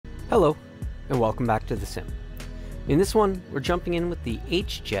Hello, and welcome back to the sim. In this one, we're jumping in with the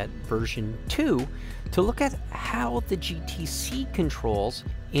HJet version 2 to look at how the GTC controls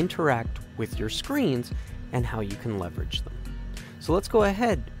interact with your screens and how you can leverage them. So let's go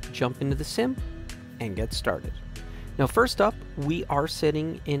ahead, jump into the sim, and get started. Now first up, we are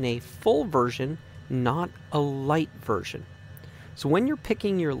sitting in a full version, not a light version. So when you're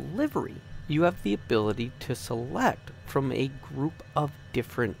picking your livery, you have the ability to select from a group of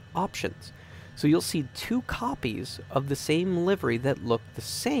different options. So you'll see two copies of the same livery that look the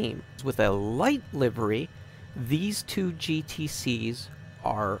same. With a light livery, these two GTCs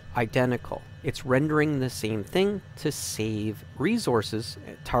are identical. It's rendering the same thing to save resources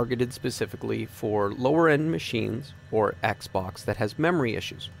targeted specifically for lower end machines or Xbox that has memory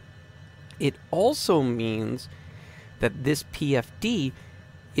issues. It also means that this PFD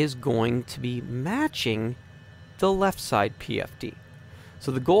is going to be matching the left side PFD.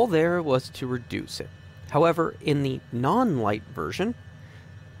 So the goal there was to reduce it. However, in the non-light version,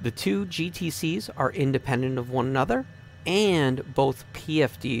 the two GTCs are independent of one another, and both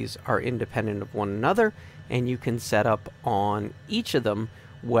PFDs are independent of one another, and you can set up on each of them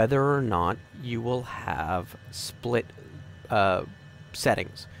whether or not you will have split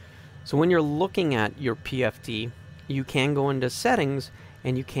settings. So when you're looking at your PFD, you can go into settings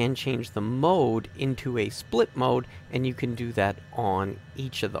and you can change the mode into a split mode, and you can do that on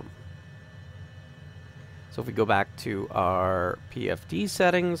each of them. So if we go back to our PFD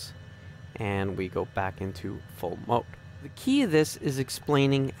settings and we go back into full mode. The key of this is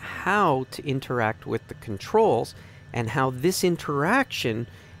explaining how to interact with the controls and how this interaction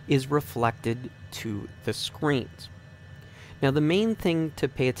is reflected to the screens. Now the main thing to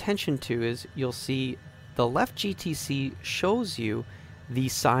pay attention to is you'll see the left GTC shows you the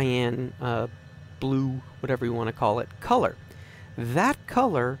cyan, blue, whatever you want to call it, color. That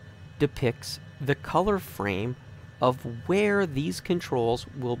color depicts the color frame of where these controls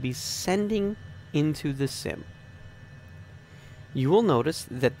will be sending into the sim. You will notice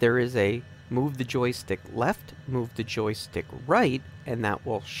that there is a move the joystick left, move the joystick right, and that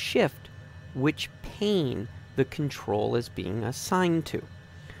will shift which pane the control is being assigned to.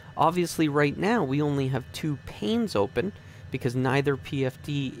 Obviously right now we only have two panes open because neither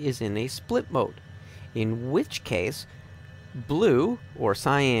PFD is in a split mode, in which case blue or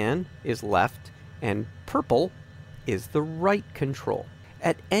cyan is left and purple is the right control.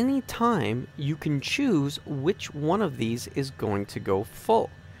 At any time you can choose which one of these is going to go full.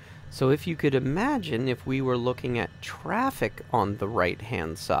 So if you could imagine if we were looking at traffic on the right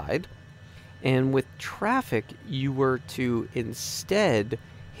hand side, and with traffic you were to instead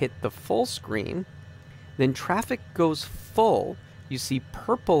hit the full screen, then traffic goes full. You see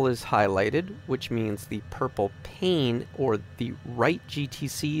purple is highlighted, which means the purple pane or the right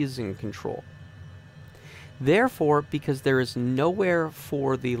GTC is in control. Therefore, because there is nowhere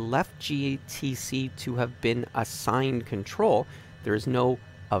for the left GTC to have been assigned control, there is no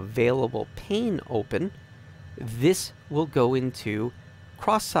available pane open, this will go into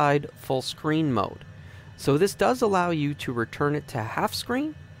cross-side full screen mode. So this does allow you to return it to half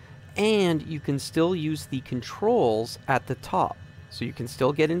screen, and you can still use the controls at the top. So you can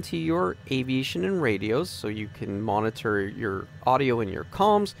still get into your aviation and radios, so you can monitor your audio and your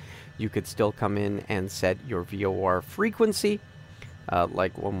comms. You could still come in and set your VOR frequency,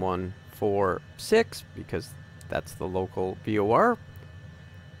 like 1146, because that's the local VOR.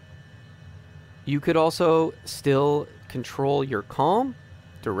 You could also still control your comm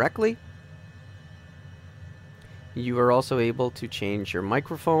directly. You are also able to change your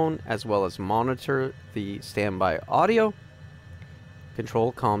microphone as well as monitor the standby audio,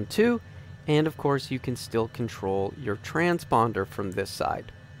 control COM 2, and of course you can still control your transponder from this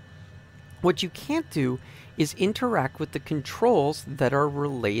side. What you can't do is interact with the controls that are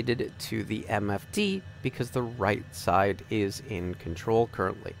related to the MFD because the right side is in control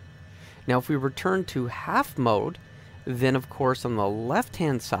currently. Now if we return to half mode, then of course on the left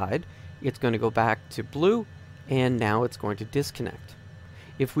hand side it's going to go back to blue, and now it's going to disconnect.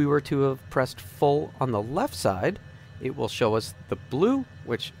 If we were to have pressed full on the left side, it will show us the blue,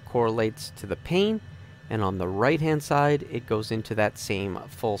 which correlates to the pane, and on the right hand side it goes into that same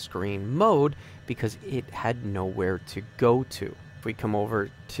full screen mode because it had nowhere to go to. If we come over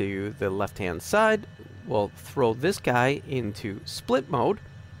to the left hand side, we'll throw this guy into split mode.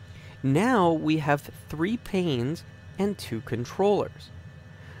 Now we have 3 panes and 2 controllers.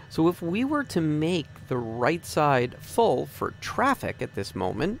 So if we were to make the right side full for traffic at this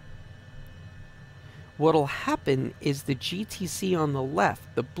moment, what'll happen is the GTC on the left,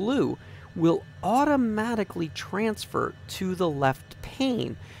 the blue, will automatically transfer to the left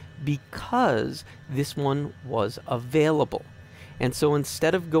pane because this one was available. And so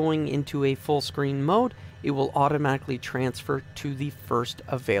instead of going into a full screen mode, it will automatically transfer to the first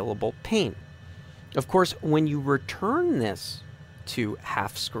available pane. Of course, when you return this to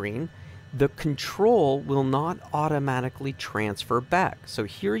half screen, the control will not automatically transfer back. So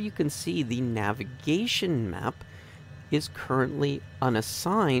here you can see the navigation map is currently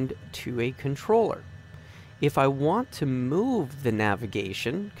unassigned to a controller. If I want to move the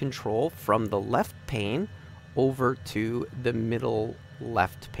navigation control from the left pane over to the middle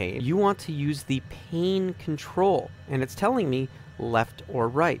left pane, you want to use the pane control, and it's telling me left or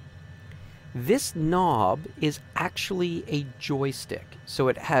right. This knob is actually a joystick, so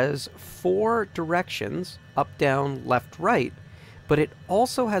it has 4 directions, up, down, left, right, but it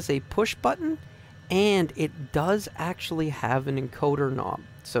also has a push button, and it does actually have an encoder knob.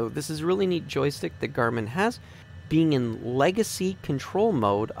 So this is a really neat joystick that Garmin has. Being in legacy control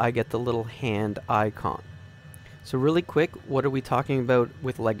mode, I get the little hand icon. So really quick, what are we talking about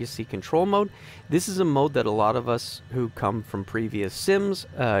with legacy control mode? This is a mode that a lot of us who come from previous sims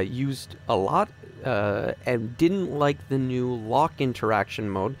used a lot and didn't like the new lock interaction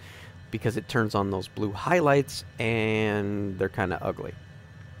mode because it turns on those blue highlights and they're kind of ugly.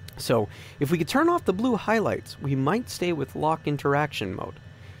 So if we could turn off the blue highlights, we might stay with lock interaction mode.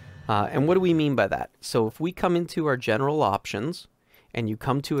 And what do we mean by that? So if we come into our general options and you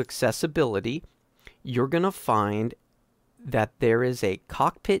come to accessibility, you're going to find that there is a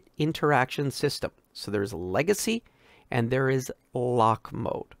cockpit interaction system. So there's legacy and there is lock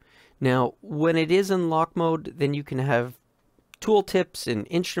mode. Now, when it is in lock mode, then you can have tooltips and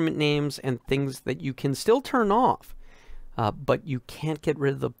instrument names and things that you can still turn off, but you can't get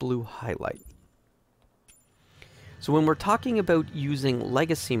rid of the blue highlight. So when we're talking about using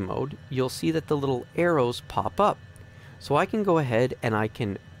legacy mode, you'll see that the little arrows pop up. So I can go ahead and I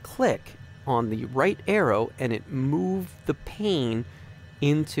can click on the right arrow and it moves the pane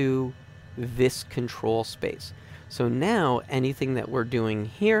into this control space. So now anything that we're doing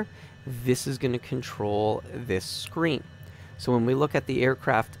here, this is going to control this screen. So when we look at the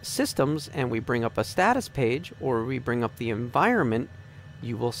aircraft systems and we bring up a status page or we bring up the environment,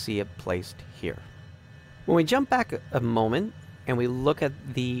 you will see it placed here. When we jump back a moment and we look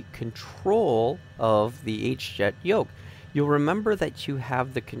at the control of the HJet yoke, you'll remember that you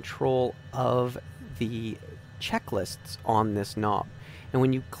have the control of the checklists on this knob. And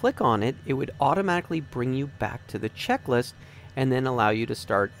when you click on it, it would automatically bring you back to the checklist and then allow you to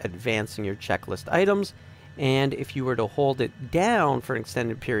start advancing your checklist items. And if you were to hold it down for an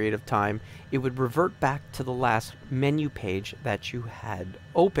extended period of time, it would revert back to the last menu page that you had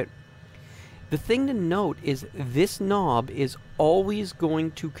open. The thing to note is this knob is always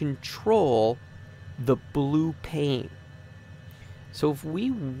going to control the blue pane. So if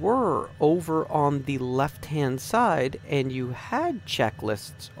we were over on the left-hand side and you had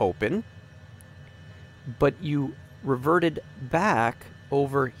checklists open, but you reverted back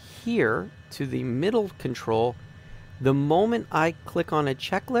over here to the middle control, the moment I click on a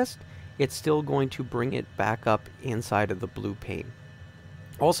checklist, it's still going to bring it back up inside of the blue pane.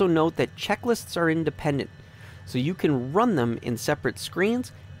 Also note that checklists are independent, so you can run them in separate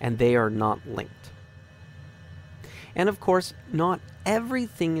screens and they are not linked. And of course, not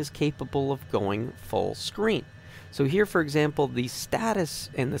everything is capable of going full screen. So here, for example, the status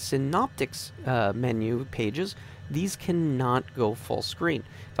and the synoptics menu pages, these cannot go full screen.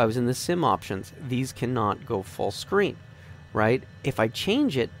 If I was in the sim options, these cannot go full screen, right? If I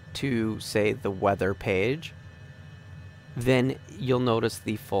change it to, say, the weather page, then you'll notice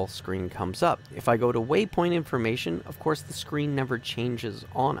the full screen comes up. If I go to waypoint information, of course, the screen never changes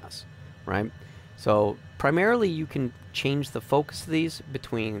on us, right? So primarily you can change the focus of these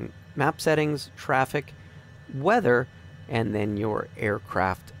between map settings, traffic, weather, and then your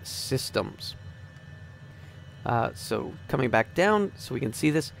aircraft systems. So coming back down so we can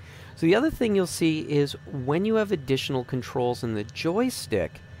see this. So the other thing you'll see is when you have additional controls in the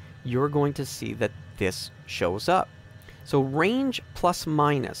joystick, you're going to see that this shows up. So range plus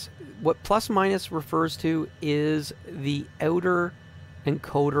minus. What plus minus refers to is the outer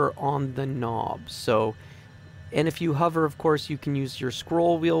encoder on the knob. So, and if you hover, of course, you can use your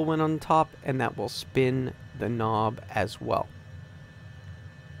scroll wheel when on top, and that will spin the knob as well.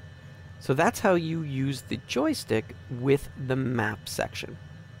 So that's how you use the joystick with the map section.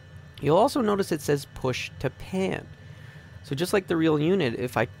 You'll also notice it says push to pan. So just like the real unit,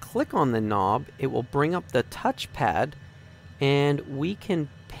 if I click on the knob, it will bring up the touchpad and we can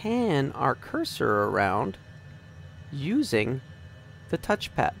pan our cursor around using the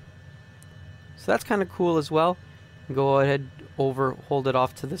touchpad. So that's kind of cool as well. Go ahead over, hold it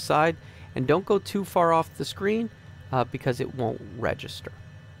off to the side, and don't go too far off the screen because it won't register.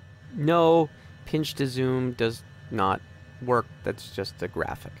 No, pinch to zoom does not work. That's just a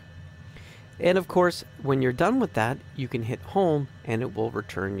graphic. And of course, when you're done with that, you can hit home and it will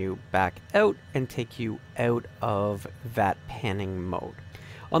return you back out and take you out of that panning mode.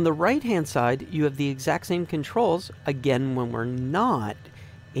 On the right hand side, you have the exact same controls, again, when we're not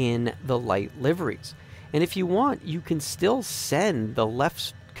in the light liveries. And if you want, you can still send the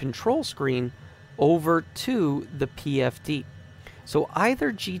left control screen over to the PFD. So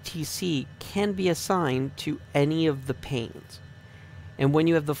either GTC can be assigned to any of the panes. And when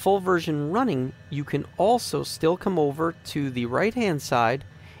you have the full version running, you can also still come over to the right hand side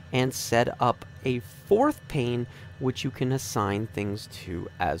and set up a fourth pane which you can assign things to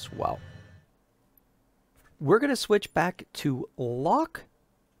as well. We're going to switch back to lock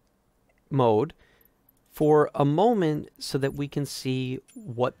mode for a moment so that we can see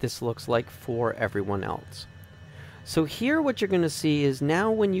what this looks like for everyone else. So here what you're going to see is now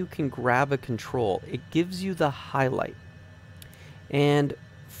when you can grab a control, it gives you the highlight. And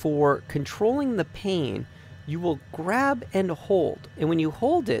for controlling the pane, you will grab and hold. And when you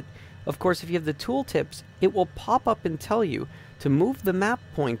hold it, of course, if you have the tooltips, it will pop up and tell you to move the map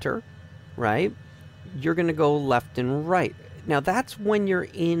pointer, right? You're going to go left and right. Now that's when you're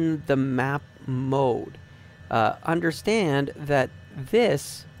in the map mode. Understand that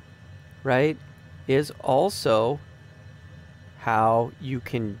this, right, is also how you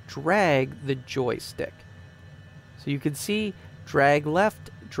can drag the joystick. So you can see drag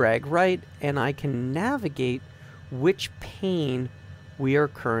left, drag right, and I can navigate which pane we are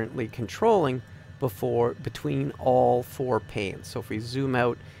currently controlling between all four panes. So if we zoom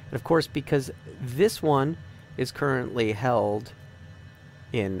out, and of course because this one is currently held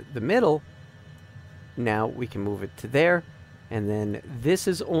in the middle, now we can move it to there, and then this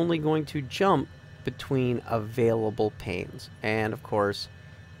is only going to jump between available panes. And of course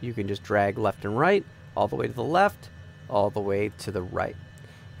you can just drag left and right, all the way to the left, all the way to the right.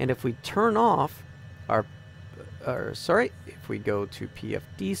 And if we turn off if we go to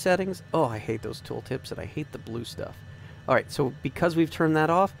PFD settings, oh, I hate those tooltips and I hate the blue stuff. Alright, so because we've turned that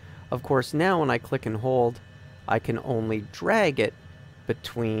off, of course now when I click and hold, I can only drag it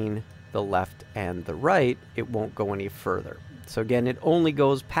between the left and the right. It won't go any further. So again, it only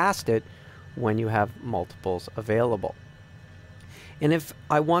goes past it when you have multiples available. And if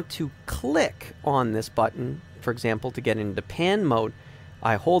I want to click on this button, for example, to get into pan mode,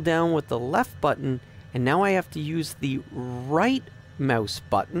 I hold down with the left button, and now I have to use the right mouse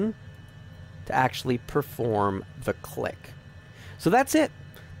button to actually perform the click. So that's it.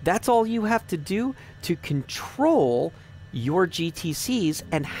 That's all you have to do to control your GTCs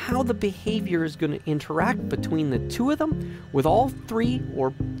and how the behavior is going to interact between the two of them with all 3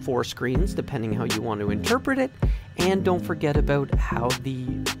 or 4 screens, depending how you want to interpret it. And don't forget about how the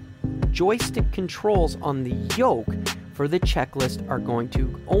joystick controls on the yoke for the checklist are going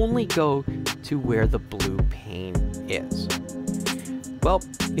to only go to where the blue pane is. Well,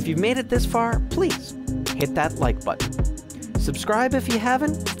 if you've made it this far, please hit that like button. Subscribe if you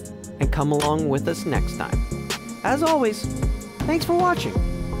haven't, and come along with us next time. As always, thanks for watching.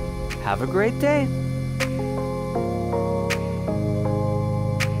 Have a great day.